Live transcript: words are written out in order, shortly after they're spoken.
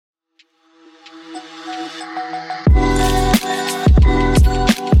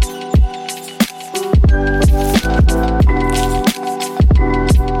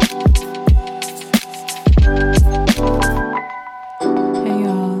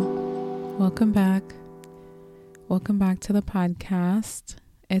Welcome back. Welcome back to the podcast.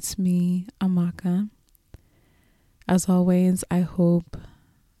 It's me, Amaka. As always, I hope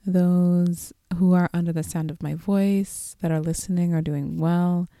those who are under the sound of my voice that are listening are doing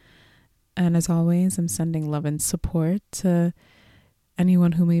well. And as always, I'm sending love and support to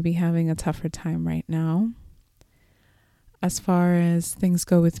anyone who may be having a tougher time right now. As far as things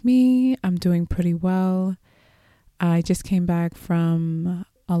go with me, I'm doing pretty well. I just came back from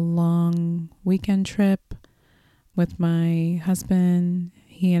a long weekend trip with my husband.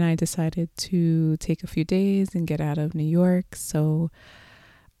 He and I decided to take a few days and get out of New York. So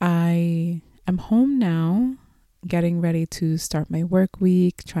I am home now, getting ready to start my work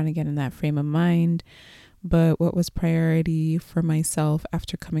week, trying to get in that frame of mind. But what was priority for myself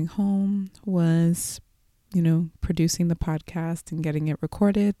after coming home was, producing the podcast and getting it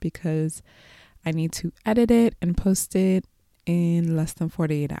recorded, because I need to edit it and post it in less than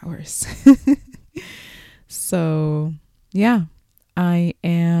 48 hours. So, yeah, I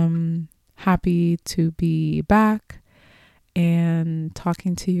am happy to be back and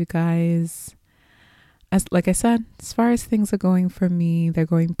talking to you guys. Like I said, as far as things are going for me, they're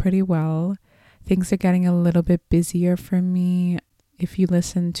going pretty well. Things are getting a little bit busier for me. If you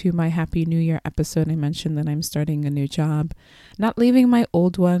listen to my Happy New Year episode, I mentioned that I'm starting a new job, not leaving my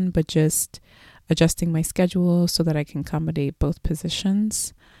old one, but just adjusting my schedule so that I can accommodate both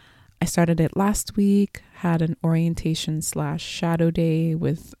positions. I started it last week, had an orientation / shadow day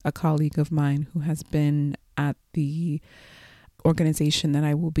with a colleague of mine who has been at the organization that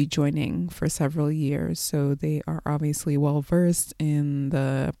I will be joining for several years. So they are obviously well versed in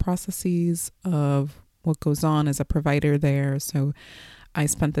the processes of what goes on as a provider there. So I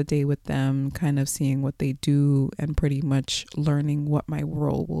spent the day with them, kind of seeing what they do and pretty much learning what my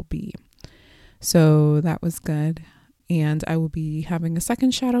role will be. So that was good. And I will be having a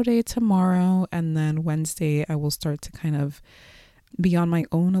second shadow day tomorrow. And then Wednesday, I will start to kind of be on my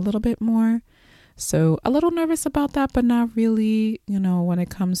own a little bit more. So a little nervous about that, but not really, when it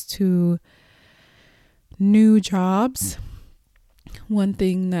comes to new jobs. One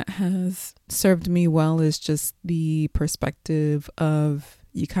thing that has served me well is just the perspective of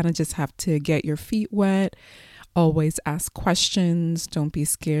you kind of just have to get your feet wet, always ask questions, don't be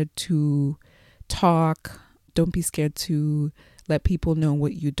scared to talk, don't be scared to let people know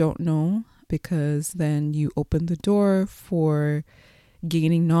what you don't know, because then you open the door for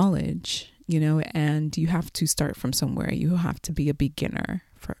gaining knowledge, and you have to start from somewhere. You have to be a beginner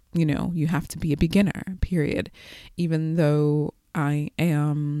you have to be a beginner, period. Even though I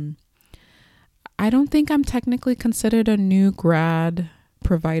don't think I'm technically considered a new grad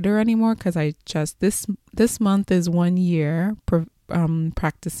provider anymore, because I just, this month is 1 year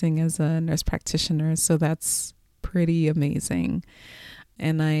practicing as a nurse practitioner. So that's pretty amazing.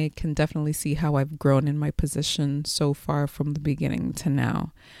 And I can definitely see how I've grown in my position so far from the beginning to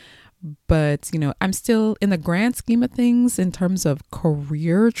now. But, I'm still, in the grand scheme of things, in terms of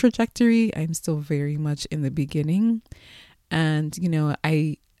career trajectory, I'm still very much in the beginning. And,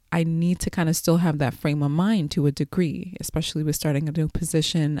 I need to kind of still have that frame of mind to a degree, especially with starting a new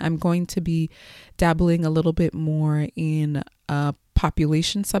position. I'm going to be dabbling a little bit more in a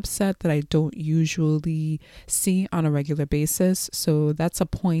population subset that I don't usually see on a regular basis. So that's a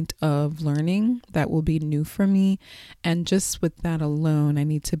point of learning that will be new for me. And just with that alone, I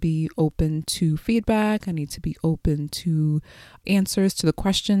need to be open to feedback. I need to be open to answers to the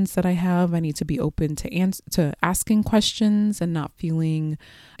questions that I have. I need to be open to asking questions and not feeling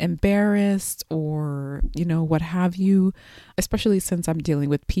embarrassed or, what have you, especially since I'm dealing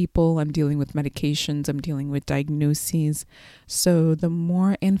with people, I'm dealing with medications, I'm dealing with diagnoses. So the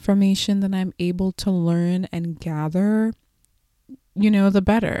more information that I'm able to learn and gather, the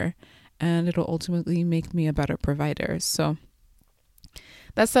better. And it'll ultimately make me a better provider. So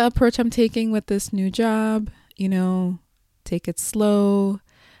that's the approach I'm taking with this new job. Take it slow,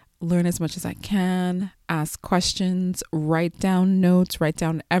 learn as much as I can, ask questions, write down notes, write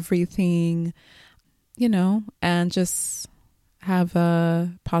down everything, and just have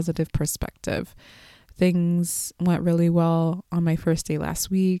a positive perspective. Things went really well on my first day last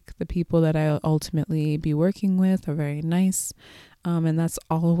week. The people that I'll ultimately be working with are very nice. And that's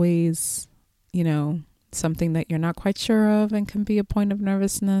always, something that you're not quite sure of and can be a point of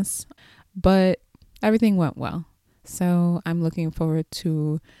nervousness. But everything went well. So I'm looking forward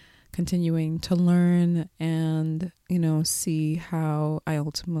to continuing to learn and, see how I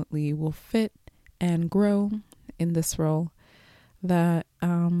ultimately will fit and grow in this role that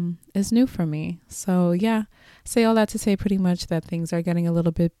is new for me. So yeah, say all that to say pretty much that things are getting a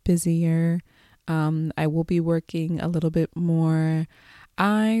little bit busier. I will be working a little bit more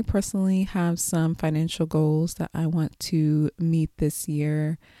I personally have some financial goals that I want to meet this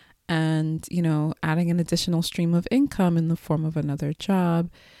year. And, adding an additional stream of income in the form of another job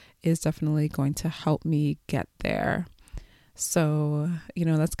is definitely going to help me get there. So,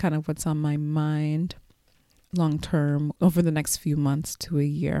 that's kind of what's on my mind long term over the next few months to a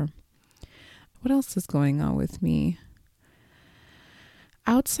year. What else is going on with me?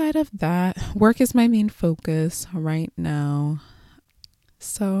 Outside of that, work is my main focus right now.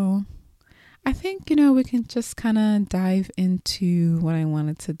 So I think, we can just kind of dive into what I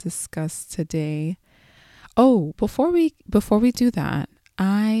wanted to discuss today. Oh, before we do that,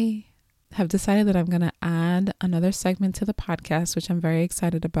 I have decided that I'm going to add another segment to the podcast, which I'm very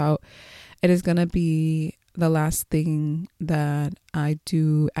excited about. It is going to be the last thing that I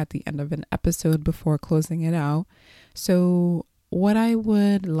do at the end of an episode before closing it out. So what I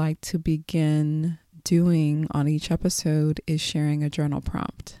would like to begin doing on each episode is sharing a journal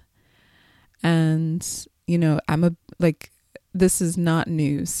prompt. And, this is not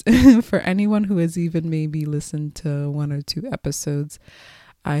news for anyone who has even maybe listened to one or two episodes.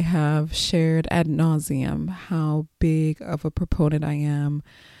 I have shared ad nauseum how big of a proponent I am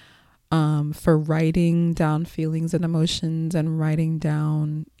for writing down feelings and emotions and writing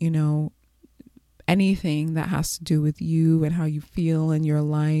down, anything that has to do with you and how you feel in your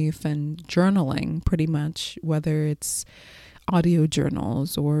life, and journaling pretty much, whether it's audio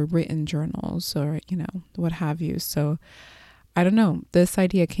journals or written journals or, what have you. So I don't know, this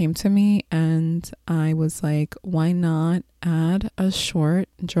idea came to me and I was like, why not add a short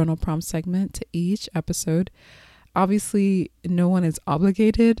journal prompt segment to each episode? Obviously, no one is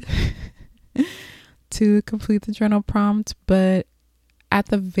obligated to complete the journal prompt, but at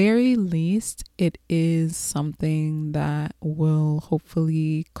the very least, it is something that will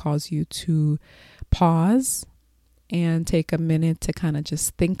hopefully cause you to pause and take a minute to kind of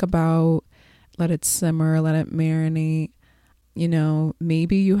just think about, let it simmer, let it marinate.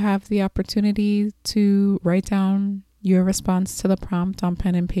 Maybe you have the opportunity to write down your response to the prompt on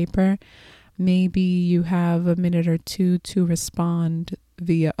pen and paper. Maybe you have a minute or two to respond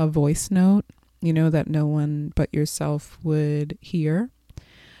via a voice note, that no one but yourself would hear.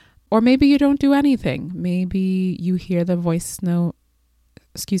 Or maybe you don't do anything. Maybe you hear the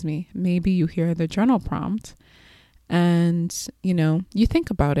maybe you hear the journal prompt and, you think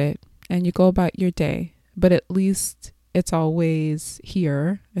about it and you go about your day. But at least it's always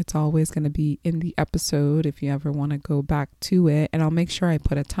here. It's always going to be in the episode if you ever want to go back to it. And I'll make sure I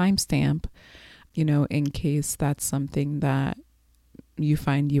put a timestamp, in case that's something that you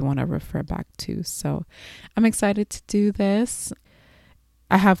find you want to refer back to. So I'm excited to do this.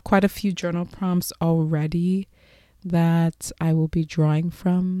 I have quite a few journal prompts already that I will be drawing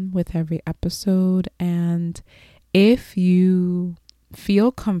from with every episode. And if you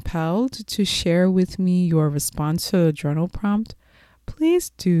feel compelled to share with me your response to a journal prompt,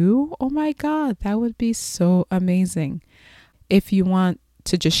 please do. Oh my God, that would be so amazing. If you want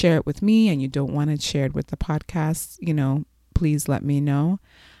to just share it with me and you don't want it shared with the podcast, please let me know.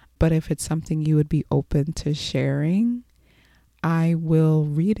 But if it's something you would be open to sharing, I will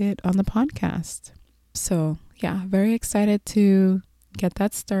read it on the podcast. So yeah, very excited to get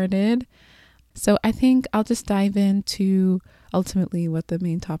that started. So I think I'll just dive into ultimately what the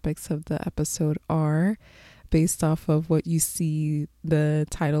main topics of the episode are based off of what you see the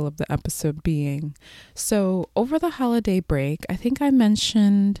title of the episode being. So over the holiday break, I think I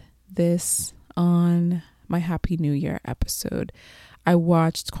mentioned this on my Happy New Year episode. I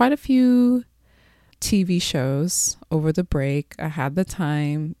watched quite a few TV shows over the break. I had the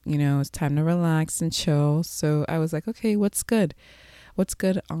time, it's time to relax and chill. So I was like, okay, what's good? What's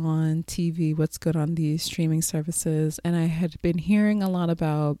good on TV? What's good on these streaming services? And I had been hearing a lot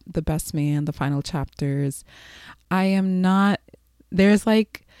about The Best Man, the final chapters. I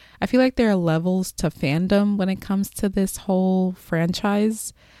feel like there are levels to fandom when it comes to this whole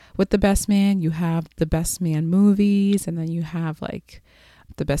franchise. With The Best Man, you have The Best Man movies, and then you have like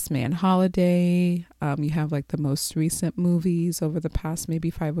The Best Man Holiday. You have like the most recent movies over the past maybe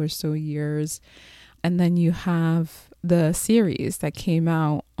 5 or so years. And then you have the series that came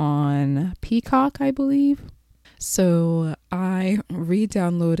out on Peacock, I believe. So I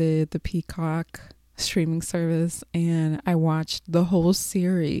re-downloaded the Peacock streaming service and I watched the whole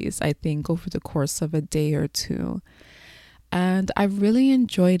series, I think, over the course of a day or two. And I really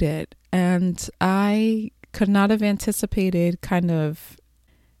enjoyed it. And I could not have anticipated kind of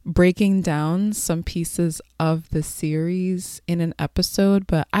breaking down some pieces of the series in an episode,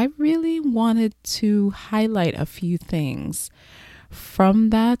 but I really wanted to highlight a few things from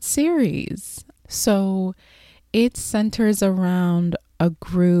that series. So it centers around a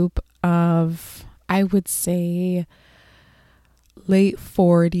group of, I would say, late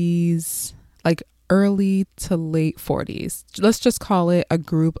 40s, like early to late 40s. Let's just call it a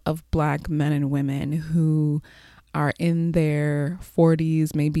group of Black men and women who are in their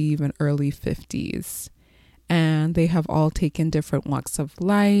 40s, maybe even early 50s. And they have all taken different walks of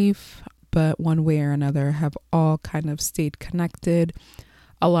life, but one way or another have all kind of stayed connected.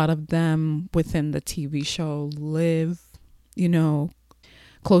 A lot of them within the TV show live,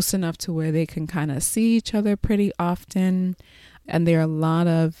 close enough to where they can kind of see each other pretty often. And there are a lot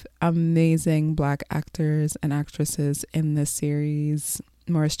of amazing Black actors and actresses in this series.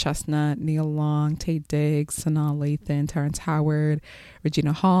 Morris Chestnut, Neil Long, Taye Diggs, Sanaa Lathan, Terrence Howard,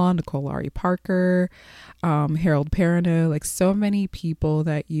 Regina Hall, Nicole Laurie Parker, Harold Perrineau, like so many people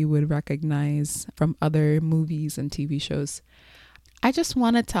that you would recognize from other movies and TV shows. I just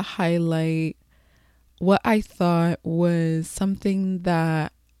wanted to highlight what I thought was something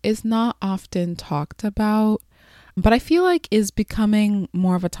that is not often talked about, but I feel like is becoming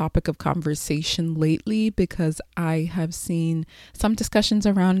more of a topic of conversation lately because I have seen some discussions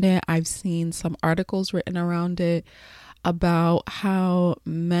around it. I've seen some articles written around it about how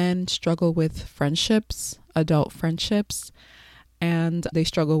men struggle with friendships, adult friendships, and they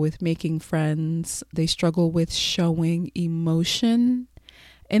struggle with making friends. They struggle with showing emotion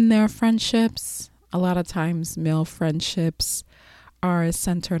in their friendships. A lot of times male friendships are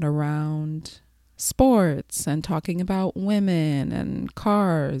centered around sports and talking about women and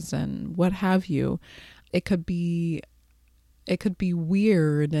cars and what have you. It could be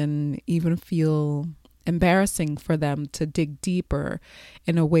weird and even feel embarrassing for them to dig deeper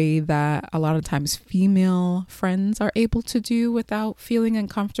in a way that a lot of times female friends are able to do without feeling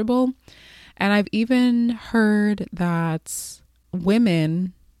uncomfortable. And I've even heard that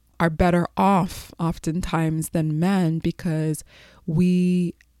women are better off oftentimes than men because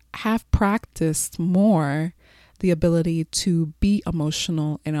we have practiced more the ability to be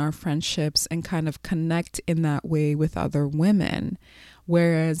emotional in our friendships and kind of connect in that way with other women,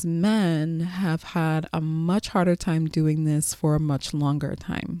 whereas men have had a much harder time doing this for a much longer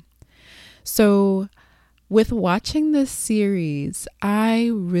time. So with watching this series, I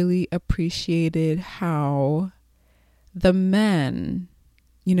really appreciated how the men,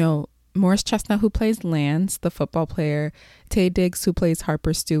 Morris Chestnut, who plays Lance, the football player, Taye Diggs, who plays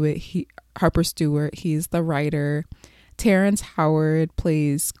Harper Stewart, he's the writer. Terrence Howard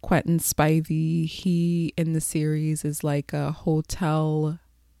plays Quentin Spivey. He, in the series, is like a hotel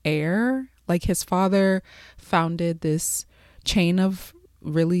heir. Like his father founded this chain of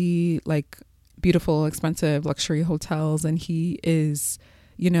really like beautiful, expensive luxury hotels, and he is,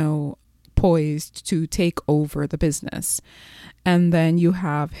 poised to take over the business. And then you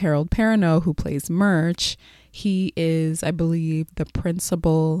have Harold Perrineau, who plays Murch. He is, I believe, the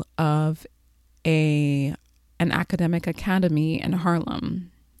principal of an academic academy in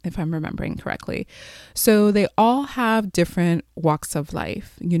Harlem, if I'm remembering correctly. So they all have different walks of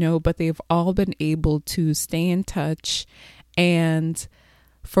life, but they've all been able to stay in touch. And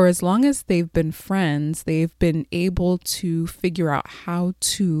for as long as they've been friends, they've been able to figure out how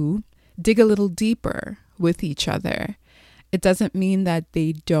to dig a little deeper with each other. It doesn't mean that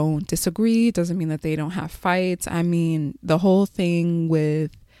they don't disagree. It doesn't mean that they don't have fights. I mean, the whole thing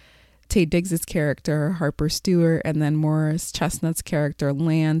with Taye Diggs' character, Harper Stewart, and then Morris Chestnut's character,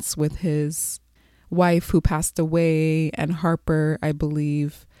 Lance, with his wife who passed away, and Harper, I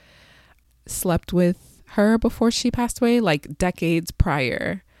believe, slept with her before she passed away, like decades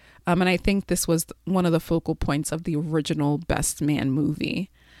prior. And I think this was one of the focal points of the original Best Man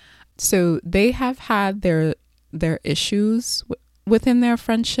movie. So they have had their issues within their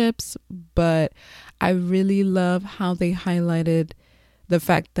friendships, but I really love how they highlighted the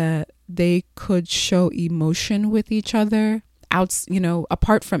fact that they could show emotion with each other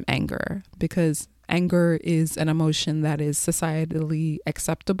apart from anger, because anger is an emotion that is societally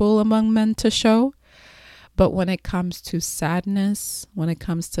acceptable among men to show. But when it comes to sadness, when it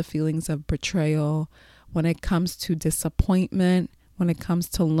comes to feelings of betrayal, when it comes to disappointment, when it comes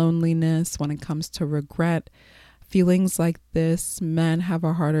to loneliness, when it comes to regret, feelings like this, men have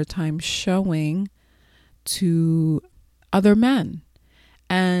a harder time showing to other men.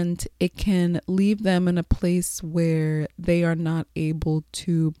 And it can leave them in a place where they are not able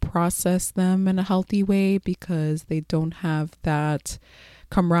to process them in a healthy way because they don't have that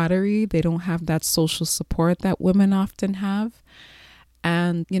camaraderie. They don't have that social support that women often have.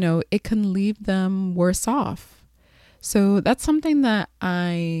 And, it can leave them worse off. So that's something that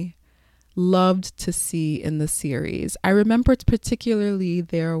I loved to see in the series. I remember particularly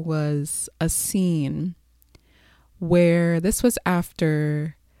there was a scene where this was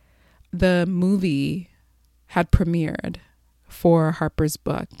after the movie had premiered for Harper's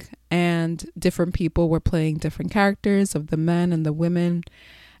book, and different people were playing different characters of the men and the women,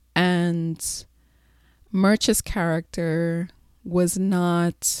 and Murch's character was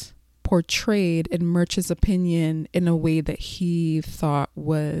not portrayed, in Murch's opinion, in a way that he thought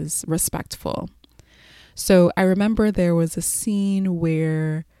was respectful. So I remember there was a scene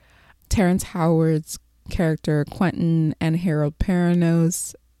where Terrence Howard's character Quentin and Harold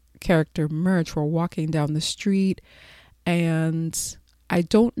Perrineau's character Murch were walking down the street, and I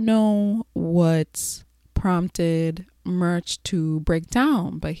don't know what prompted Murch to break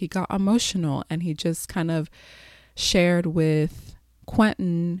down, but he got emotional and he just kind of shared with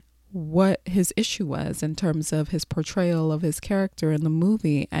Quentin what his issue was in terms of his portrayal of his character in the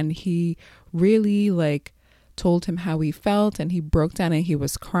movie. And he really told him how he felt, and he broke down and he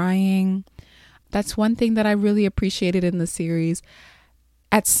was crying. That's one thing that I really appreciated in the series.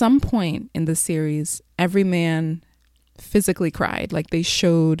 At some point in the series, every man physically cried. Like, they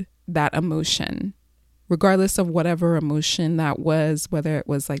showed that emotion, regardless of whatever emotion that was, whether it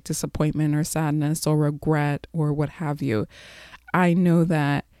was like disappointment or sadness or regret or what have you. I know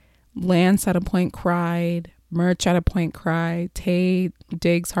that Lance at a point cried, Murch at a point cried, Tay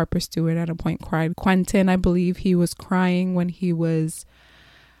Diggs, Harper Stewart at a point cried, Quentin, I believe he was crying when he was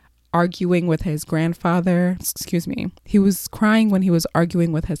arguing with his grandfather. He was crying when he was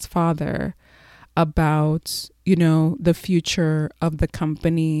arguing with his father about, the future of the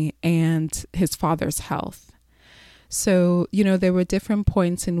company and his father's health. So, there were different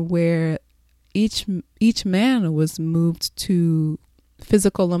points in where each man was moved to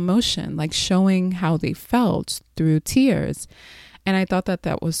physical emotion, like showing how they felt through tears. And I thought that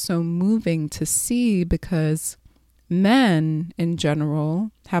that was so moving to see, because men in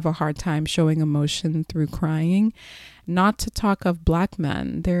general have a hard time showing emotion through crying. Not to talk of Black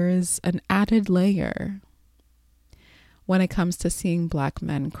men, there is an added layer when it comes to seeing Black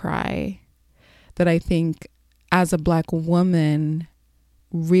men cry that I think as a Black woman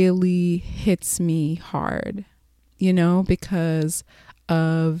really hits me hard, because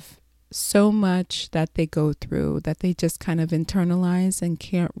of so much that they go through that they just kind of internalize and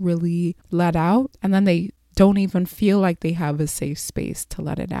can't really let out. And then they don't even feel like they have a safe space to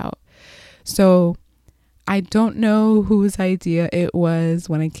let it out. So I don't know whose idea it was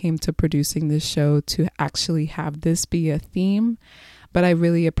when it came to producing this show to actually have this be a theme, but I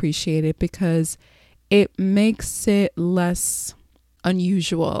really appreciate it because it makes it less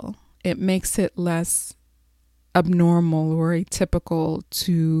unusual. It makes it less abnormal or atypical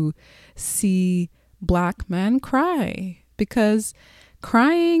to see Black men cry, because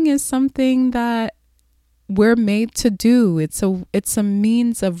crying is something that we're made to do. It's a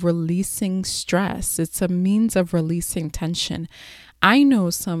means of releasing stress. It's a means of releasing tension. I know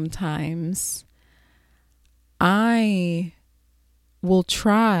sometimes I will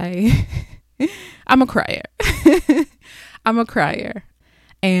try. I'm a crier. I'm a crier.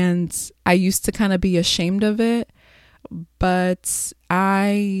 And I used to kind of be ashamed of it, but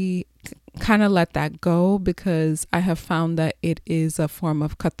I kind of let that go because I have found that it is a form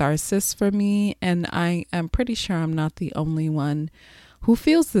of catharsis for me. And I am pretty sure I'm not the only one who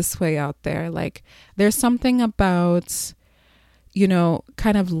feels this way out there. Like, there's something about,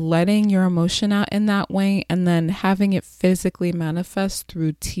 kind of letting your emotion out in that way and then having it physically manifest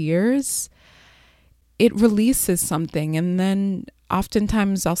through tears. It releases something. And then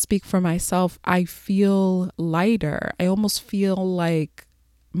oftentimes, I'll speak for myself, I feel lighter. I almost feel like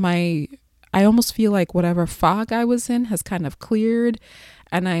whatever fog I was in has kind of cleared.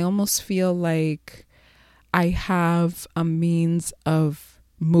 And I almost feel like I have a means of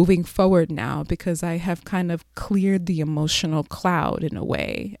moving forward now because I have kind of cleared the emotional cloud in a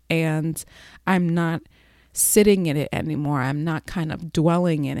way. And I'm not sitting in it anymore. I'm not kind of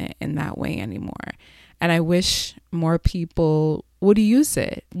dwelling in it in that way anymore. And I wish more people would use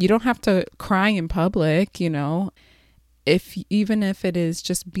it. You don't have to cry in public, even if it is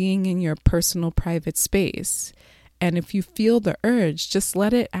just being in your personal private space. And if you feel the urge, just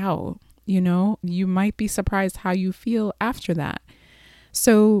let it out. You might be surprised how you feel after that.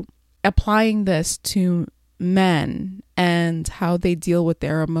 So applying this to men and how they deal with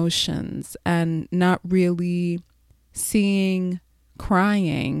their emotions and not really seeing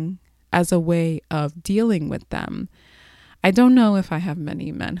crying as a way of dealing with them. I don't know if I have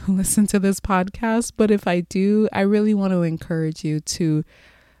many men who listen to this podcast, but if I do, I really want to encourage you to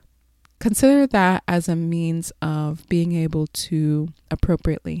consider that as a means of being able to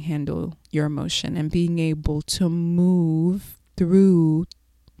appropriately handle your emotion and being able to move through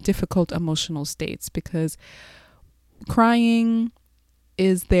difficult emotional states. Because crying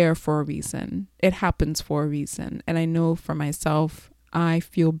is there for a reason. It happens for a reason. And I know for myself, I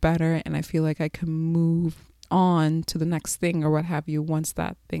feel better and I feel like I can move on to the next thing or what have you once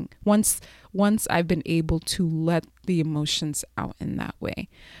I've been able to let the emotions out in that way.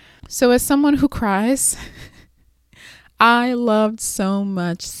 So as someone who cries, I loved so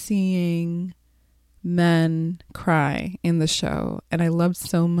much seeing men cry in the show, and I loved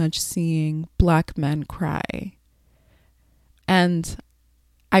so much seeing Black men cry. And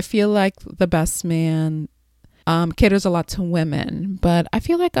I feel like The Best Man caters a lot to women, but I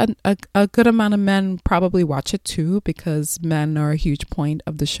feel like a good amount of men probably watch it too, because men are a huge point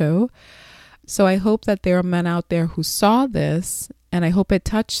of the show. So I hope that there are men out there who saw this, and I hope it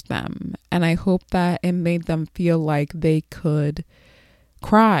touched them, and I hope that it made them feel like they could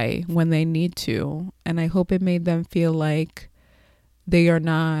cry when they need to, and I hope it made them feel like they are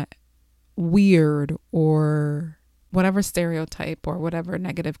not weird or whatever stereotype or whatever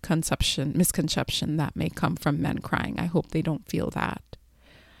negative misconception that may come from men crying. I hope they don't feel that.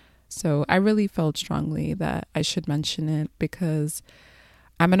 So I really felt strongly that I should mention it because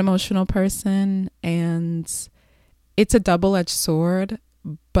I'm an emotional person, and it's a double-edged sword,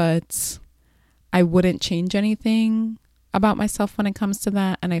 but I wouldn't change anything about myself when it comes to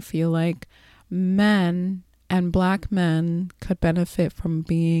that. And I feel like men and Black men could benefit from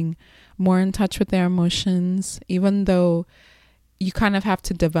being more in touch with their emotions, even though you kind of have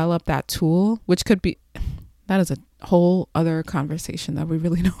to develop that tool, which could be, that is a whole other conversation that we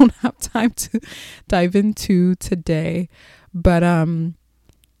really don't have time to dive into today. But,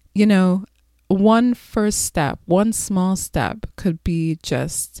 you know, one small step could be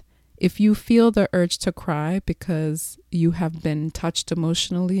just, if you feel the urge to cry because you have been touched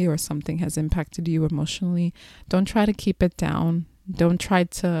emotionally or something has impacted you emotionally, don't try to keep it down. Don't try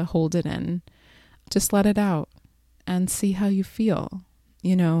to hold it in. Just let it out and see how you feel,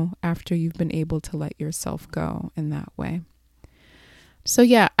 you know, after you've been able to let yourself go in that way. So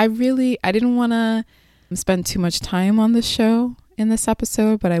yeah, I didn't want to spend too much time on the show in this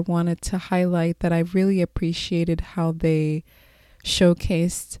episode, but I wanted to highlight that I really appreciated how they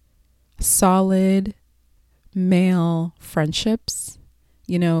showcased solid male friendships,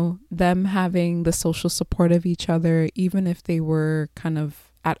 you know, them having the social support of each other, even if they were kind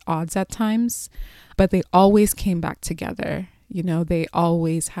of at odds at times, but they always came back together. You know, they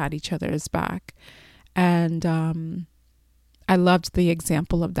always had each other's back. And I loved the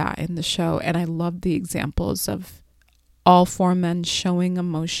example of that in the show. And I loved the examples of all four men showing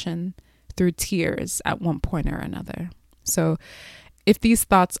emotion through tears at one point or another. So if these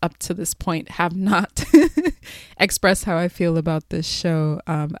thoughts up to this point have not expressed how I feel about this show,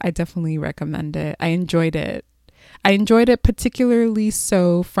 I definitely recommend it. I enjoyed it. I enjoyed it particularly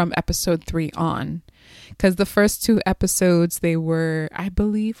so from episode 3 on, because the first 2 episodes, they were, I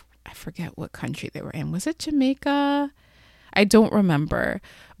forget what country they were in. Was it Jamaica? I don't remember,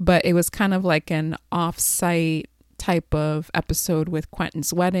 but it was kind of like an off-site type of episode with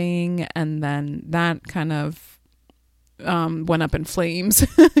Quentin's wedding, and then that kind of went up in flames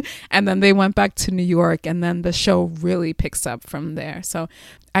and then they went back to New York, and then the show really picks up from there. So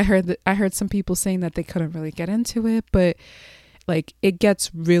I heard some people saying that they couldn't really get into it, but like it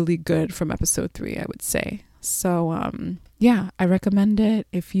gets really good from episode 3, I would say. So yeah, I recommend it.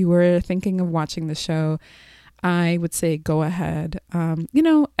 If you were thinking of watching the show, I would say go ahead. You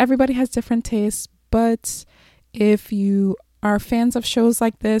know, everybody has different tastes, but if you are fans of shows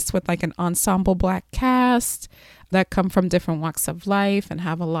like this with like an ensemble Black cast that come from different walks of life and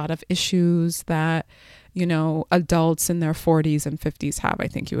have a lot of issues that, you know, adults in their 40s and 50s have, I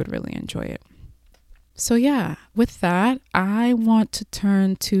think you would really enjoy it. So yeah, with that, I want to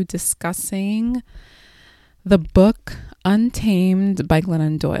turn to discussing the book Untamed by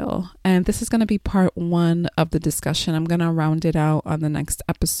Glennon Doyle. And this is going to be part 1 of the discussion. I'm going to round it out on the next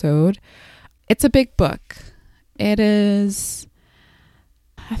episode. It's a big book. It is,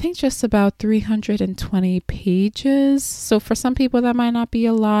 I think, just about 320 pages. So for some people that might not be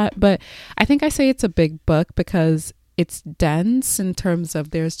a lot, but I think I say it's a big book because it's dense in terms of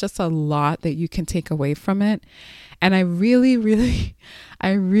there's just a lot that you can take away from it. And I really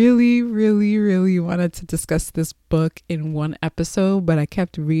wanted to discuss this book in one episode, but I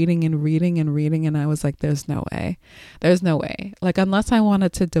kept reading and reading and reading, and I was like, there's no way. Like, unless I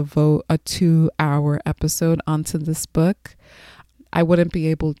wanted to devote a 2-hour episode onto this book, I wouldn't be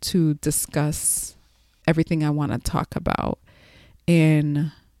able to discuss everything I want to talk about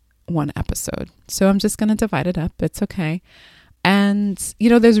in one episode. So I'm just going to divide it up. It's okay. And, you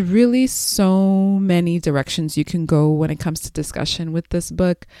know, there's really so many directions you can go when it comes to discussion with this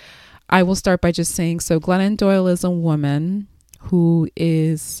book. I will start by just saying, so Glennon Doyle is a woman who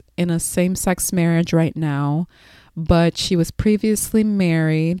is in a same-sex marriage right now, but she was previously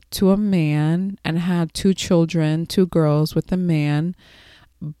married to a man and had 2 children, 2 girls with a man,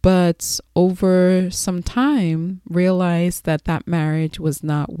 but over some time realized that that marriage was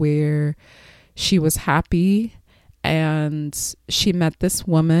not where she was happy, and she met this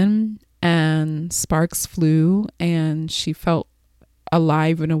woman and sparks flew and she felt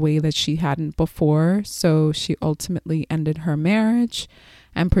alive in a way that she hadn't before. So she ultimately ended her marriage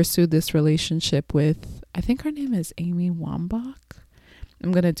and pursued this relationship with, I think her name is Amy Wambach.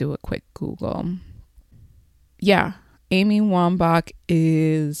 I'm going to do a quick Google. Yeah, Amy Wambach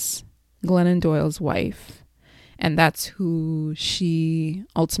is Glennon Doyle's wife. And that's who she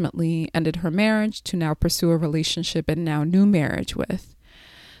ultimately ended her marriage to now pursue a relationship and now new marriage with.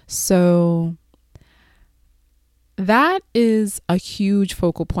 So that is a huge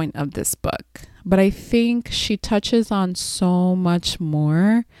focal point of this book. But I think she touches on so much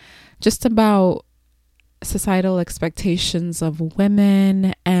more, just about societal expectations of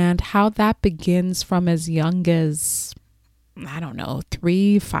women and how that begins from as young as, I don't know,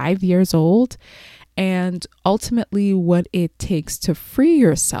 3-5 years old, and ultimately what it takes to free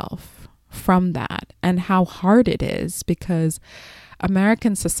yourself from that and how hard it is, because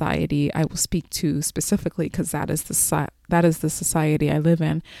American society, I will speak to specifically because that is the society I live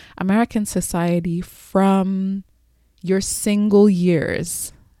in. American society, from your single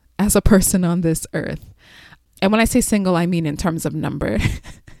years as a person on this earth. And when I say single, I mean in terms of number.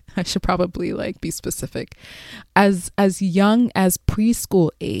 I should probably be specific. As young as preschool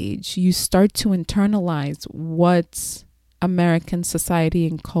age, you start to internalize what American society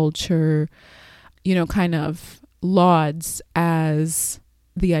and culture, kind of lauds as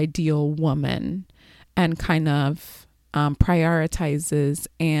the ideal woman, and kind of prioritizes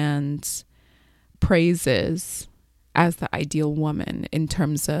and praises as the ideal woman in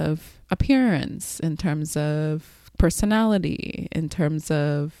terms of appearance, in terms of personality, in terms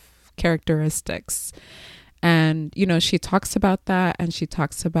of characteristics. And, she talks about that, and she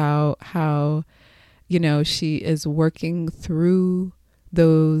talks about how, she is working through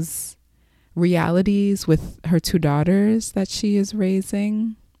those realities with her 2 daughters that she is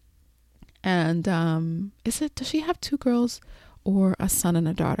raising. And does she have 2 girls or a son and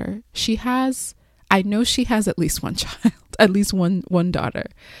a daughter? I know she has at least one child, at least one daughter.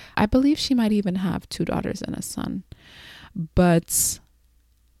 I believe she might even have 2 daughters and a son. But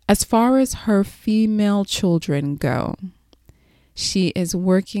as far as her female children go, she is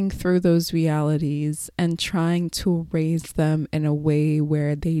working through those realities and trying to raise them in a way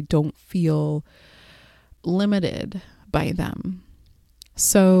where they don't feel limited by them.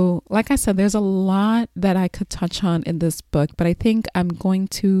 So, like I said, there's a lot that I could touch on in this book, but I think I'm going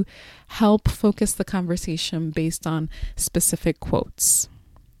to help focus the conversation based on specific quotes.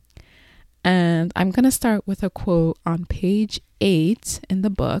 And I'm going to start with a quote on page 8 in the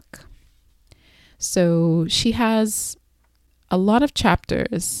book. So she has a lot of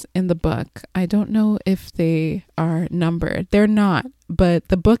chapters in the book. I don't know if they are numbered. They're not, but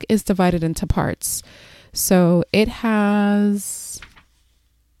the book is divided into parts. So it has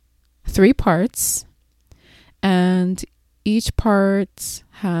 3 parts, and each part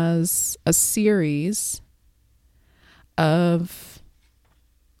has a series of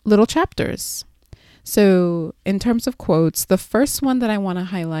little chapters. So in terms of quotes, the first one that I want to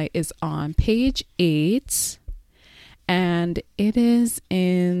highlight is on page 8, and it is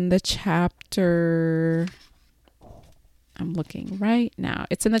in the chapter, I'm looking right now,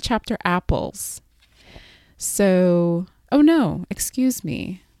 it's in the chapter Apples. So, oh no, excuse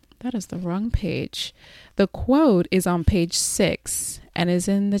me. That is the wrong page. The quote is on page 6 and is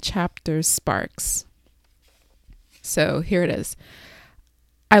in the chapter Sparks. So here it is.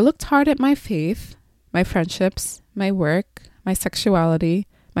 I looked hard at my faith, my friendships, my work, my sexuality,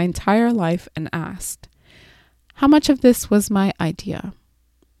 my entire life, and asked, how much of this was my idea?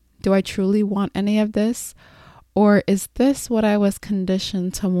 Do I truly want any of this? Or is this what I was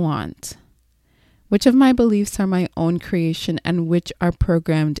conditioned to want? Which of my beliefs are my own creation and which are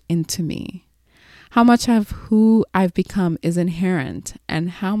programmed into me? How much of who I've become is inherent and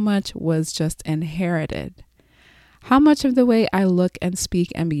how much was just inherited? How much of the way I look and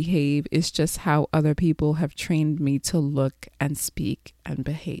speak and behave is just how other people have trained me to look and speak and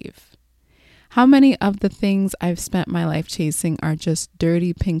behave? How many of the things I've spent my life chasing are just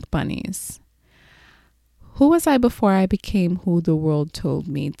dirty pink bunnies? Who was I before I became who the world told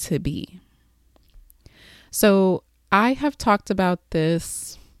me to be? So I have talked about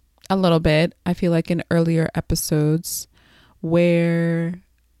this a little bit, I feel like in earlier episodes, where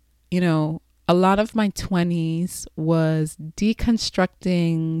a lot of my 20s was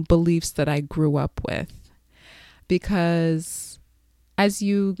deconstructing beliefs that I grew up with, because as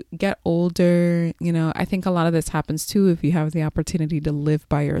you get older, I think a lot of this happens too if you have the opportunity to live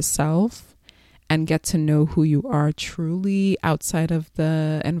by yourself and get to know who you are truly outside of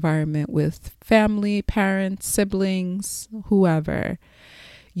the environment with family, parents, siblings, whoever.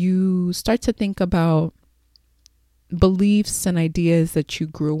 You start to think about beliefs and ideas that you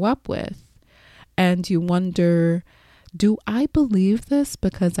grew up with. And you wonder, do I believe this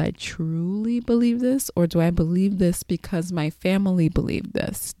because I truly believe this? Or do I believe this because my family believed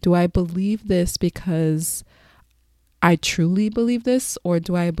this? Do I believe this because I truly believe this? Or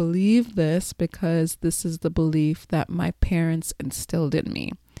do I believe this because this is the belief that my parents instilled in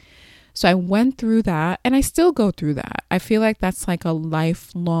me? So I went through that, and I still go through that. I feel like that's like a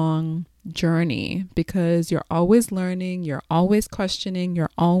lifelong journey, because you're always learning, you're always questioning, you're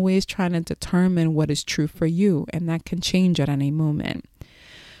always trying to determine what is true for you, and that can change at any moment.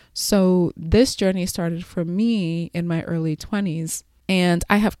 So this journey started for me in my early 20s, and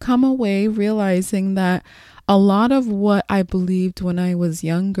I have come away realizing that a lot of what I believed when I was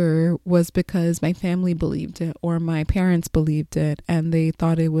younger was because my family believed it, or my parents believed it, and they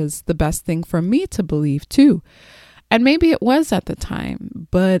thought it was the best thing for me to believe too. And maybe it was at the time,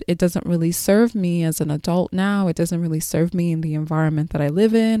 but it doesn't really serve me as an adult now. It doesn't really serve me in the environment that I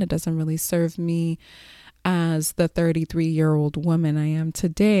live in. It doesn't really serve me as the 33-year-old woman I am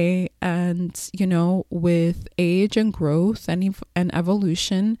today. And, with age and growth and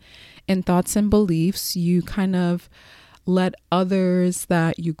evolution in thoughts and beliefs, you kind of let others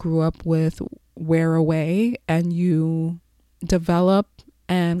that you grew up with wear away, and you develop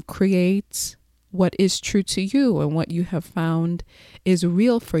and create what is true to you and what you have found is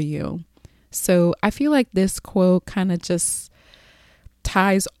real for you. So I feel like this quote kind of just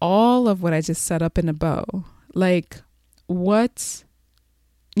ties all of what I just set up in a bow. Like, what,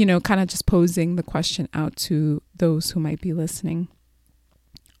 kind of just posing the question out to those who might be listening.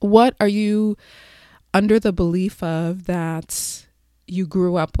 What are you under the belief of that you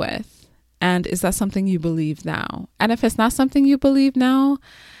grew up with? And is that something you believe now? And if it's not something you believe now,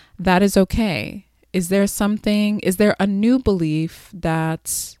 that is okay. Is there a new belief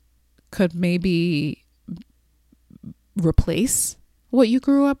that could maybe replace what you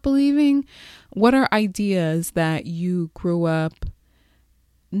grew up believing? What are ideas that you grew up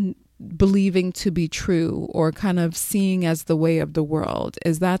believing to be true, or kind of seeing as the way of the world?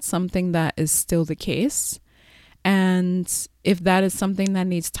 Is that something that is still the case? And if that is something that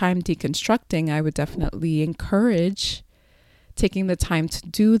needs time deconstructing, I would definitely encourage taking the time to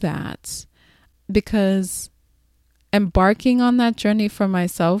do that, because embarking on that journey for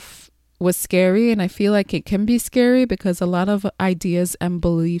myself was scary. And I feel like it can be scary because a lot of ideas and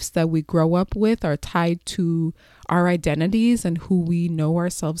beliefs that we grow up with are tied to our identities and who we know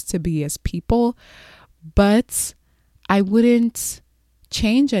ourselves to be as people. But I wouldn't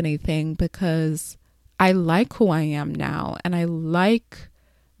change anything, because I like who I am now, and I like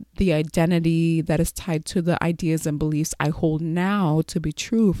the identity that is tied to the ideas and beliefs I hold now to be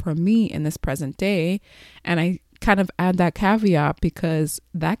true for me in this present day. And I kind of add that caveat because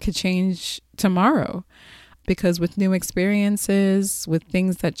that could change tomorrow, because with new experiences, with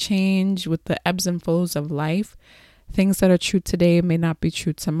things that change, with the ebbs and flows of life, things that are true today may not be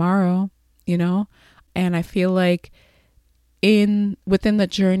true tomorrow, and I feel like within the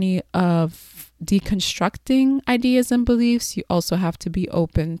journey of deconstructing ideas and beliefs, you also have to be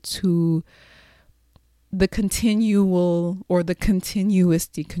open to the continuous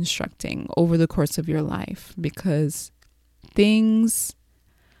deconstructing over the course of your life, because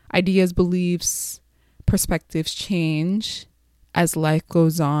ideas, beliefs, perspectives change as life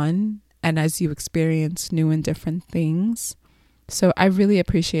goes on and as you experience new and different things. So I really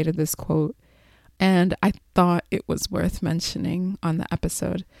appreciated this quote, and I thought it was worth mentioning on the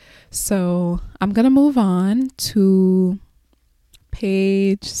episode. So I'm going to move on to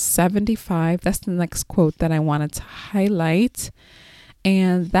page 75. That's the next quote that I wanted to highlight.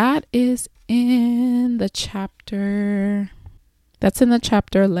 And that is in the chapter.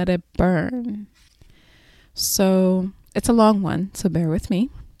 Let It Burn. So it's a long one, so bear with me.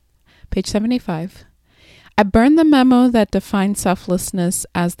 Page 75. I burned the memo that defined selflessness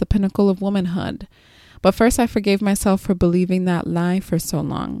as the pinnacle of womanhood. But first I forgave myself for believing that lie for so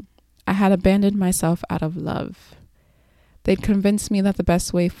long. I had abandoned myself out of love. They'd convinced me that the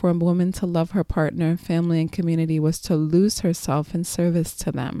best way for a woman to love her partner, family, and community was to lose herself in service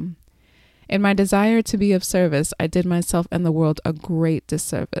to them. In my desire to be of service, I did myself and the world a great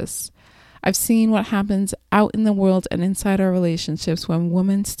disservice. I've seen what happens out in the world and inside our relationships when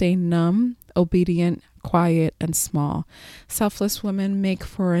women stay numb, obedient, quiet, and small. Selfless women make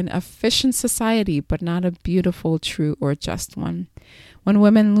for an efficient society, but not a beautiful, true, or just one. When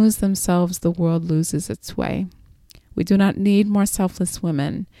women lose themselves, the world loses its way. We do not need more selfless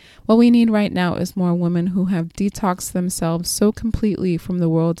women. What we need right now is more women who have detoxed themselves so completely from the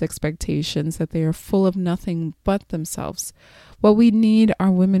world's expectations that they are full of nothing but themselves. What we need are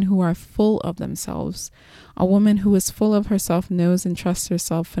women who are full of themselves. A woman who is full of herself knows and trusts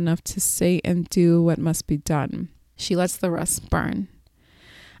herself enough to say and do what must be done. She lets the rest burn.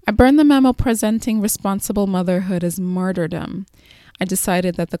 I burned the memo presenting responsible motherhood as martyrdom. I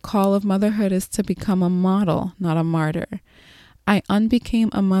decided that the call of motherhood is to become a model, not a martyr. I unbecame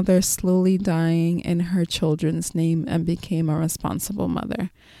a mother slowly dying in her children's name and became a responsible mother,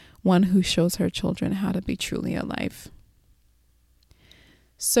 one who shows her children how to be truly alive.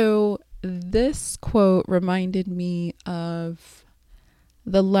 So this quote reminded me of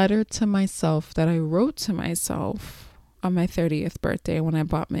the letter to myself that I wrote to myself on my 30th birthday when I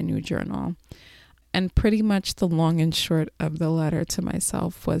bought my new journal. And pretty much the long and short of the letter to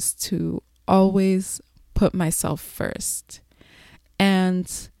myself was to always put myself first. And,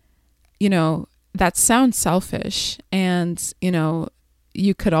 that sounds selfish. And,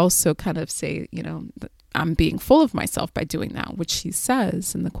 you could also kind of say, I'm being full of myself by doing that, which she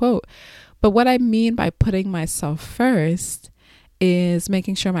says in the quote. But what I mean by putting myself first is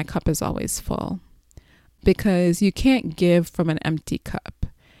making sure my cup is always full, because you can't give from an empty cup.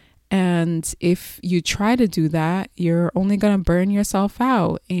 And if you try to do that, you're only going to burn yourself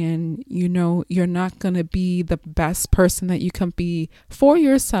out, and you're not going to be the best person that you can be for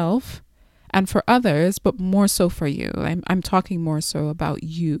yourself and for others, but more so for you. I'm talking more so about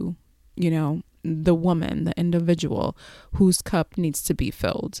you, the woman, the individual whose cup needs to be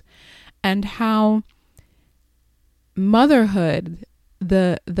filled. And how motherhood,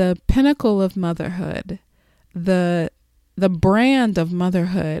 the pinnacle of motherhood, the brand of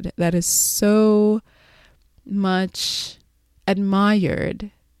motherhood that is so much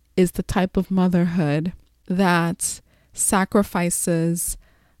admired is the type of motherhood that sacrifices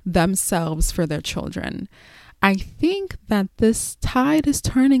themselves for their children. I think that this tide is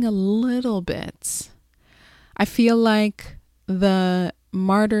turning a little bit. I feel like the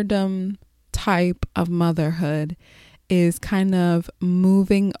martyrdom type of motherhood is kind of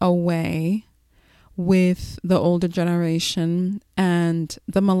moving away with the older generation, and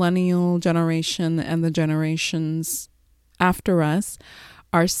the millennial generation and the generations after us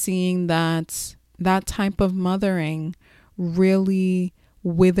are seeing that type of mothering really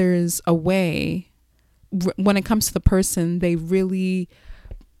withers away. When it comes to the person, they really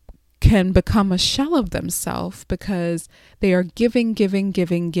can become a shell of themselves because they are giving.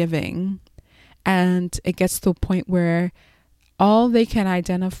 And it gets to a point where all they can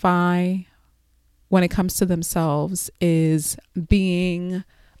identify when it comes to themselves is being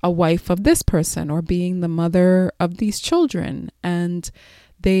a wife of this person or being the mother of these children. And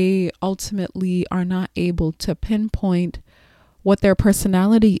they ultimately are not able to pinpoint what their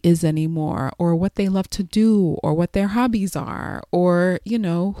personality is anymore, or what they love to do, or what their hobbies are, or,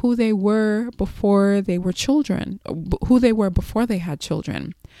 who they were before they were children, who they were before they had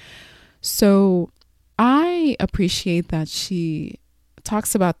children. So I appreciate that she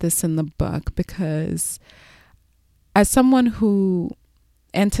talks about this in the book, because as someone who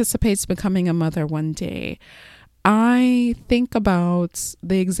anticipates becoming a mother one day, I think about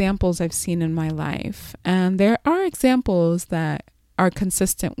the examples I've seen in my life, and there are examples that are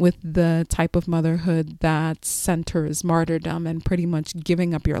consistent with the type of motherhood that centers martyrdom and pretty much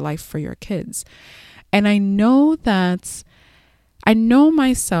giving up your life for your kids. And I know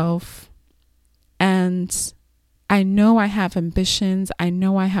myself, and I know I have ambitions. I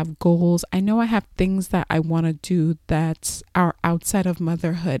know I have goals. I know I have things that I want to do that are outside of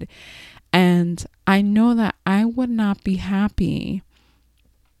motherhood. And I know that I would not be happy,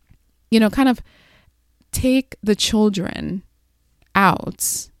 kind of take the children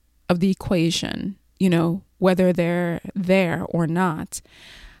out of the equation, whether they're there or not.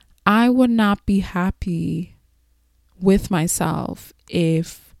 I would not be happy with myself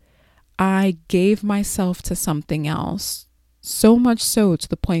if I gave myself to something else, so much so to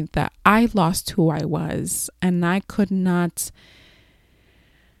the point that I lost who I was, and I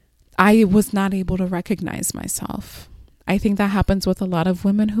was not able to recognize myself. I think that happens with a lot of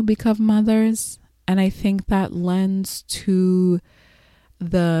women who become mothers, and I think that lends to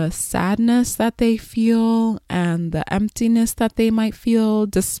the sadness that they feel and the emptiness that they might feel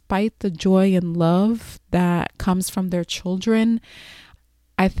despite the joy and love that comes from their children.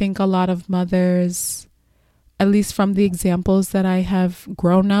 I think a lot of mothers, at least from the examples that I have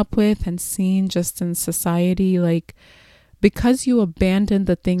grown up with and seen just in society, like, because you abandoned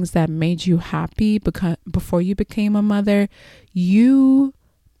the things that made you happy before you became a mother, you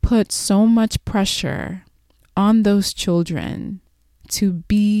put so much pressure on those children to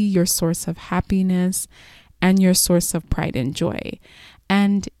be your source of happiness and your source of pride and joy.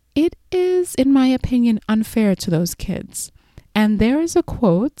 And it is, in my opinion, unfair to those kids. And there is a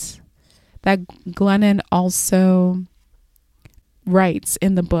quote that Glennon also writes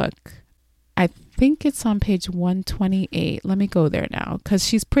in the book. I think it's on page 128. Let me go there now, because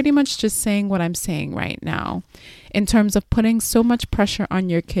she's pretty much just saying what I'm saying right now in terms of putting so much pressure on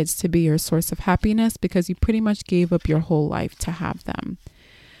your kids to be your source of happiness because you pretty much gave up your whole life to have them.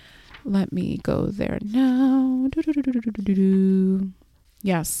 Let me go there now.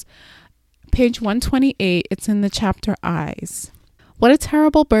 Yes. Page 128. It's in the chapter Eyes. What a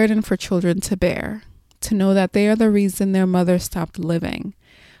terrible burden for children to bear, to know that they are the reason their mother stopped living.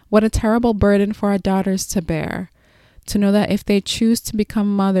 What a terrible burden for our daughters to bear, to know that if they choose to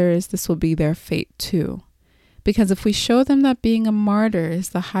become mothers, this will be their fate too. Because if we show them that being a martyr is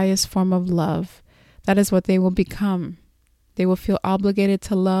the highest form of love, that is what they will become. They will feel obligated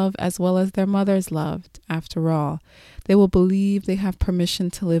to love as well as their mothers loved. After all, they will believe they have permission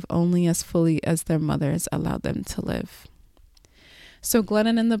to live only as fully as their mothers allowed them to live. So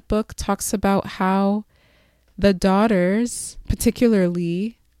Glennon in the book talks about how the daughters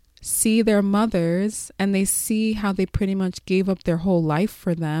particularly see their mothers and they see how they pretty much gave up their whole life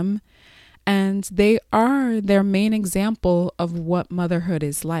for them. And they are their main example of what motherhood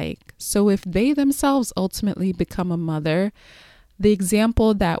is like. So if they themselves ultimately become a mother, the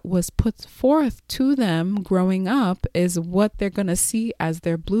example that was put forth to them growing up is what they're going to see as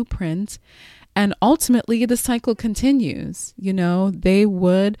their blueprint. And ultimately the cycle continues. You know, they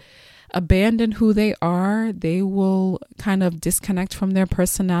would abandon who they are. They will kind of disconnect from their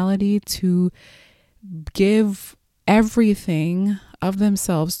personality to give everything of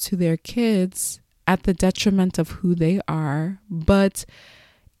themselves to their kids at the detriment of who they are. But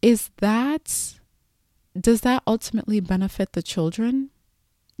does that ultimately benefit the children?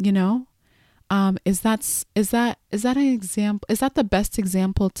 You know, is that an example? Is that the best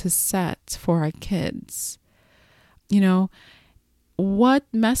example to set for our kids? You know, what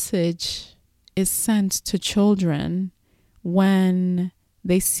message is sent to children when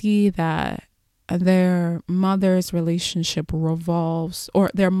they see that their mother's relationship revolves, or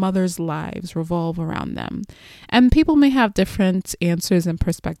their mother's lives revolve around them? And people may have different answers and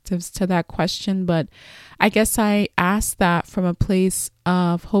perspectives to that question, but I guess I ask that from a place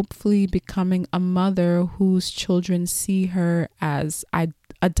of hopefully becoming a mother whose children see her as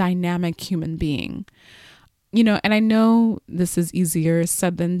a dynamic human being. You know, and I know this is easier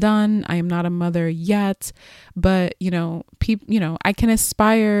said than done. I am not a mother yet, but I can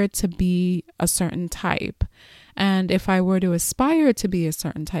aspire to be a certain type. And if I were to aspire to be a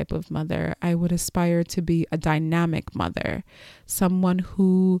certain type of mother, I would aspire to be a dynamic mother, someone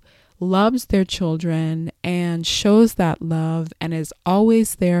who loves their children and shows that love and is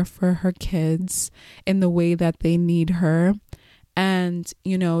always there for her kids in the way that they need her. And,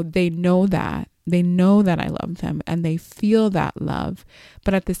 you know, they know that I love them and they feel that love.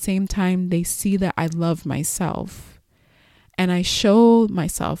 But at the same time, they see that I love myself and I show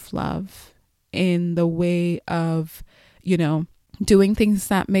myself love in the way of, you know, doing things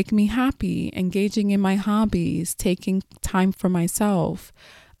that make me happy, engaging in my hobbies, taking time for myself,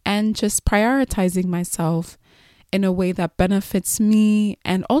 and just prioritizing myself in a way that benefits me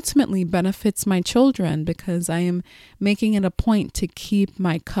and ultimately benefits my children, because I am making it a point to keep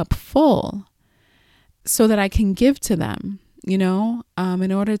my cup full so that I can give to them. You know,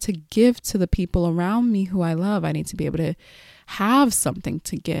 in order to give to the people around me who I love, I need to be able to have something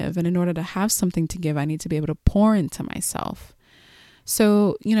to give. And in order to have something to give, I need to be able to pour into myself.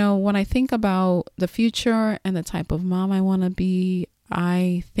 So, you know, when I think about the future and the type of mom I want to be,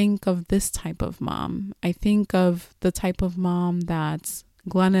 I think of this type of mom. I think of the type of mom that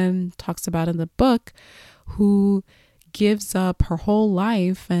Glennon talks about in the book, who gives up her whole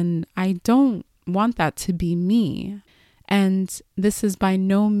life. And I don't want that to be me. And this is by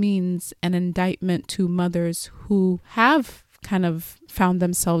no means an indictment to mothers who have kind of found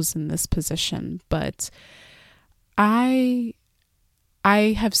themselves in this position. But I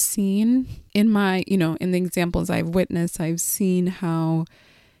have seen in my, you know, in the examples I've witnessed, I've seen how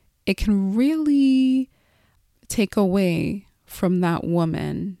it can really take away from that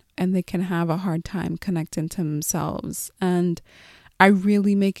woman and they can have a hard time connecting to themselves. And I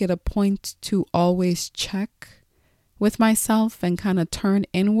really make it a point to always check with myself and kind of turn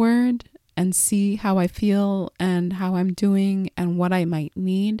inward and see how I feel and how I'm doing and what I might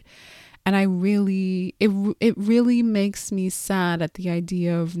need. And it really makes me sad at the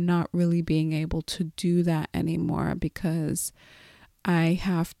idea of not really being able to do that anymore, because I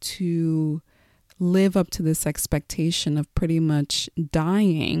have to live up to this expectation of pretty much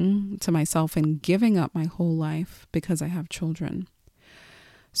dying to myself and giving up my whole life because I have children.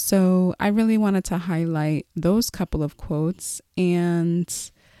 So I really wanted to highlight those couple of quotes,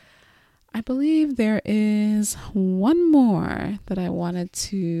 and I believe there is one more that I wanted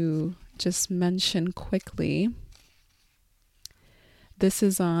to just mention quickly. This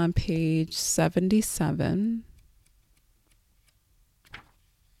is on page 77.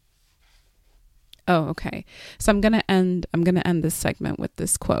 Oh, okay. So I'm gonna end this segment with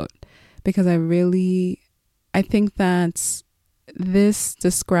this quote, because I think that this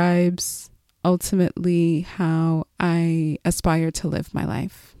describes ultimately how I aspire to live my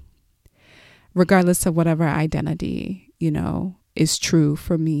life, regardless of whatever identity, is true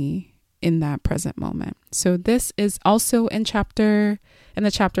for me in that present moment. So this is also in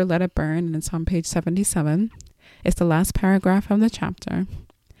the chapter Let It Burn, and it's on page 77. It's the last paragraph of the chapter.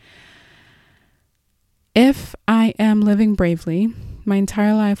 If I am living bravely, my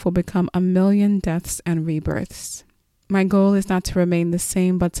entire life will become a million deaths and rebirths. My goal is not to remain the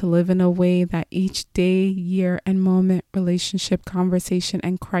same, but to live in a way that each day, year, and moment, relationship, conversation,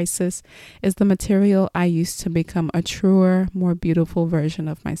 and crisis is the material I use to become a truer, more beautiful version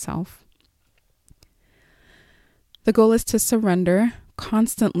of myself. The goal is to surrender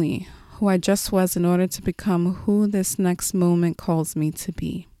constantly who I just was in order to become who this next moment calls me to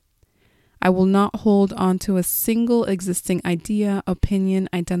be. I will not hold on to a single existing idea, opinion,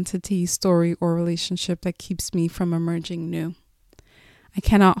 identity, story, or relationship that keeps me from emerging new. I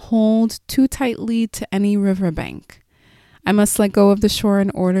cannot hold too tightly to any riverbank. I must let go of the shore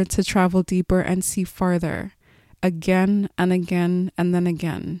in order to travel deeper and see farther, again and again and then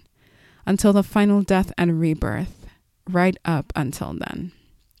again, until the final death and rebirth, right up until then.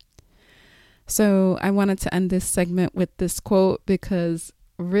 So I wanted to end this segment with this quote, because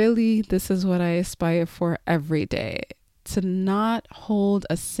really, this is what I aspire for every day: to not hold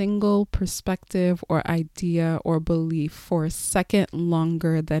a single perspective or idea or belief for a second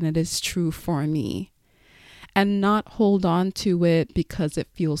longer than it is true for me, and not hold on to it because it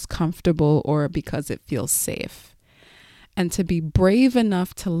feels comfortable or because it feels safe, and to be brave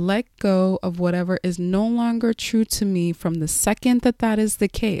enough to let go of whatever is no longer true to me from the second that is the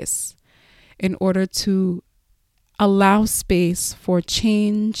case, in order to allow space for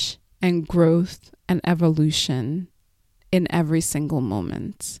change and growth and evolution in every single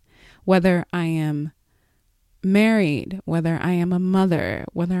moment. Whether I am married, whether I am a mother,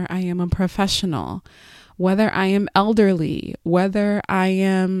 whether I am a professional, whether I am elderly, whether I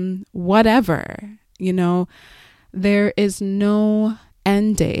am whatever, there is no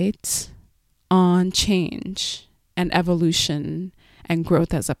end date on change and evolution and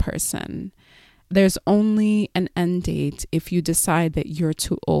growth as a person. There's only an end date if you decide that you're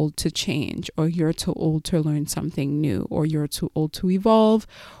too old to change, or you're too old to learn something new, or you're too old to evolve,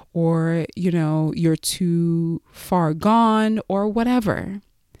 or, you're too far gone, or whatever.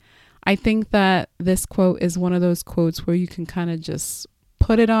 I think that this quote is one of those quotes where you can kind of just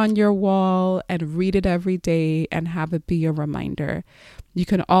put it on your wall and read it every day and have it be a reminder. You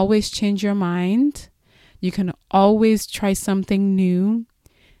can always change your mind. You can always try something new.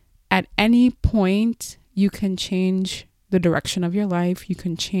 At any point, you can change the direction of your life. You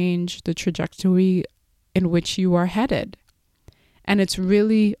can change the trajectory in which you are headed. And it's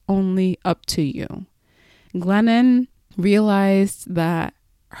really only up to you. Glennon realized that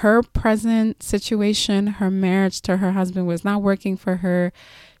her present situation, her marriage to her husband, was not working for her.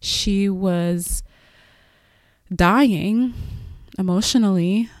 She was dying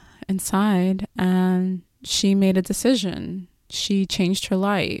emotionally inside, and she made a decision. She changed her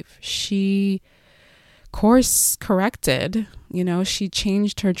life. She course corrected, she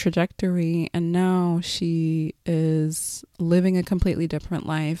changed her trajectory, and now she is living a completely different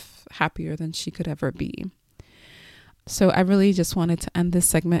life, happier than she could ever be. So I really just wanted to end this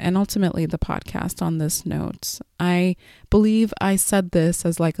segment and ultimately the podcast on this note. I believe I said this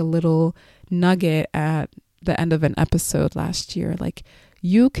as like a little nugget at the end of an episode last year. Like,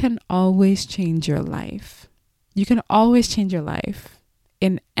 you can always change your life. You can always change your life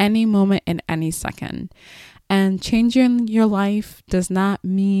in any moment, in any second. And changing your life does not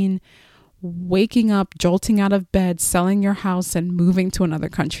mean waking up, jolting out of bed, selling your house, and moving to another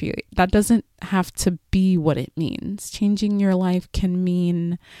country. That doesn't have to be what it means. Changing your life can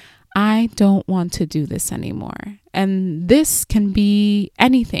mean, I don't want to do this anymore. And this can be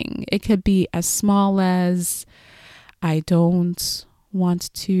anything. It could be as small as, I don't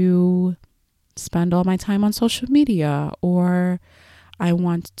want to spend all my time on social media, or I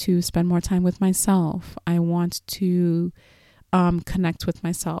want to spend more time with myself. I want to connect with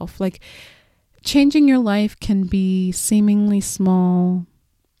myself. Like, changing your life can be seemingly small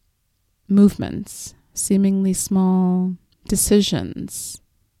movements, seemingly small decisions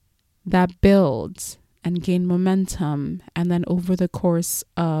that build and gain momentum. And then over the course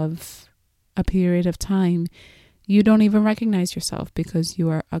of a period of time, you don't even recognize yourself because you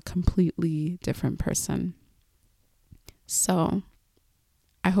are a completely different person. So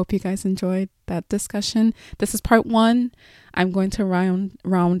I hope you guys enjoyed that discussion. This is part 1. I'm going to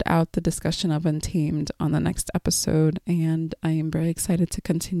round out the discussion of Untamed on the next episode, and I am very excited to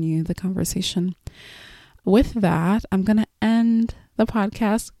continue the conversation. With that, I'm going to end the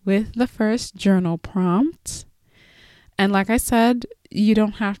podcast with the first journal prompt. And like I said, you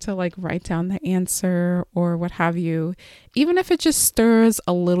don't have to write down the answer or what have you, even if it just stirs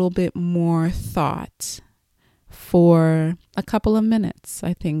a little bit more thought for a couple of minutes.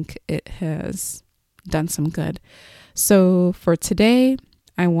 I think it has done some good. So for today,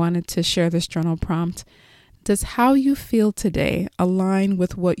 I wanted to share this journal prompt. Does how you feel today align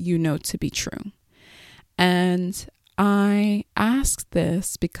with what you know to be true? And I ask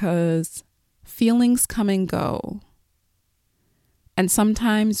this because feelings come and go. And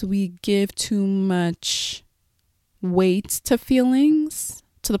sometimes we give too much weight to feelings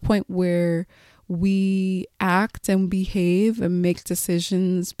to the point where we act and behave and make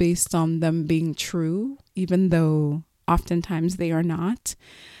decisions based on them being true, even though oftentimes they are not.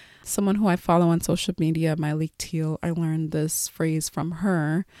 Someone who I follow on social media, Malik Teal, I learned this phrase from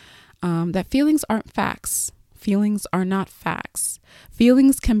her, that feelings aren't facts. Feelings are not facts.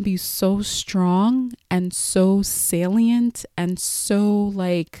 Feelings can be so strong and so salient and so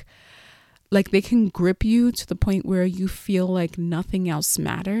like they can grip you to the point where you feel like nothing else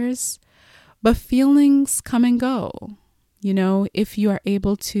matters. But feelings come and go. You know, if you are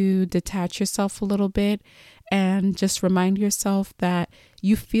able to detach yourself a little bit and just remind yourself that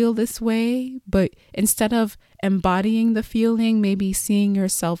you feel this way, but instead of embodying the feeling, maybe seeing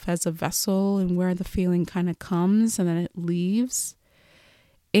yourself as a vessel and where the feeling kind of comes and then it leaves,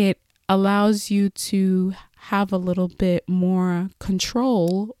 it allows you to have a little bit more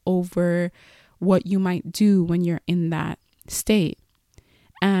control over what you might do when you're in that state.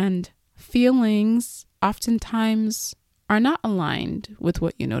 And feelings oftentimes are not aligned with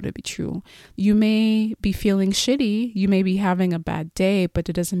what you know to be true. You may be feeling shitty, you may be having a bad day, but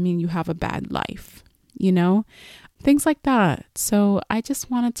it doesn't mean you have a bad life, you know? Things like that. So I just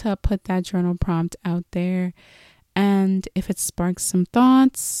wanted to put that journal prompt out there. And if it sparks some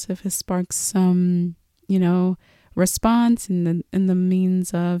thoughts, if it sparks some, response in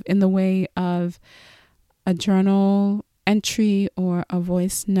the way of a journal entry or a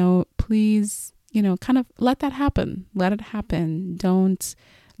voice note, please, kind of let that happen. Let it happen. Don't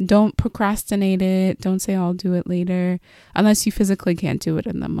procrastinate it. Don't say I'll do it later, unless you physically can't do it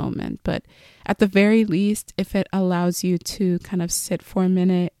in the moment. But at the very least, if it allows you to kind of sit for a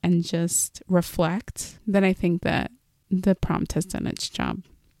minute and just reflect, then I think that the prompt has done its job.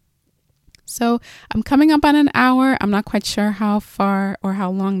 So I'm coming up on an hour. I'm not quite sure how far or how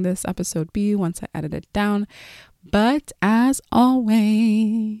long this episode be once I edit it down. But as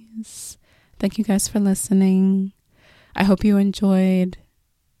always, thank you guys for listening. I hope you enjoyed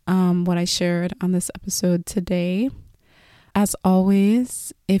what I shared on this episode today. As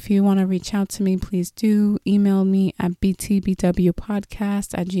always, if you want to reach out to me, please do email me at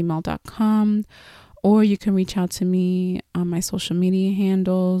btbwpodcast@gmail.com, or you can reach out to me on my social media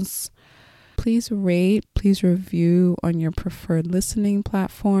handles. Please rate, please review on your preferred listening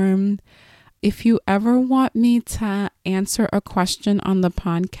platform. If you ever want me to answer a question on the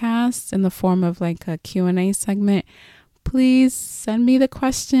podcast in the form of a Q&A segment, please send me the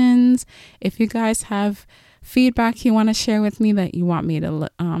questions. If you guys have feedback you want to share with me that you want me to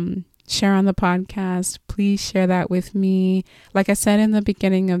share on the podcast, please share that with me. Like I said in the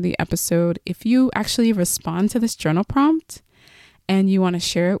beginning of the episode, if you actually respond to this journal prompt and you want to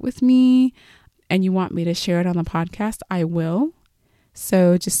share it with me and you want me to share it on the podcast, I will.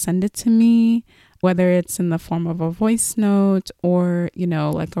 So just send it to me, whether it's in the form of a voice note or,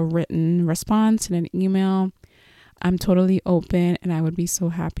 a written response in an email. I'm totally open and I would be so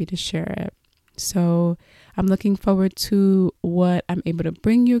happy to share it. So I'm looking forward to what I'm able to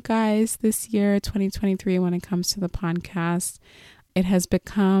bring you guys this year, 2023, when it comes to the podcast. It has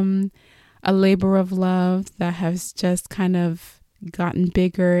become a labor of love that has just kind of gotten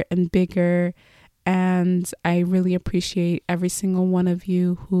bigger and bigger. And I really appreciate every single one of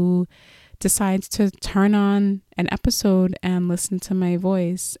you who decides to turn on an episode and listen to my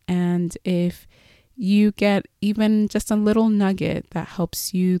voice. And if you get even just a little nugget that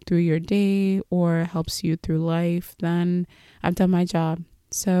helps you through your day or helps you through life, then I've done my job.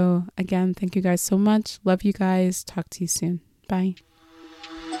 So again, thank you guys so much. Love you guys. Talk to you soon. Bye.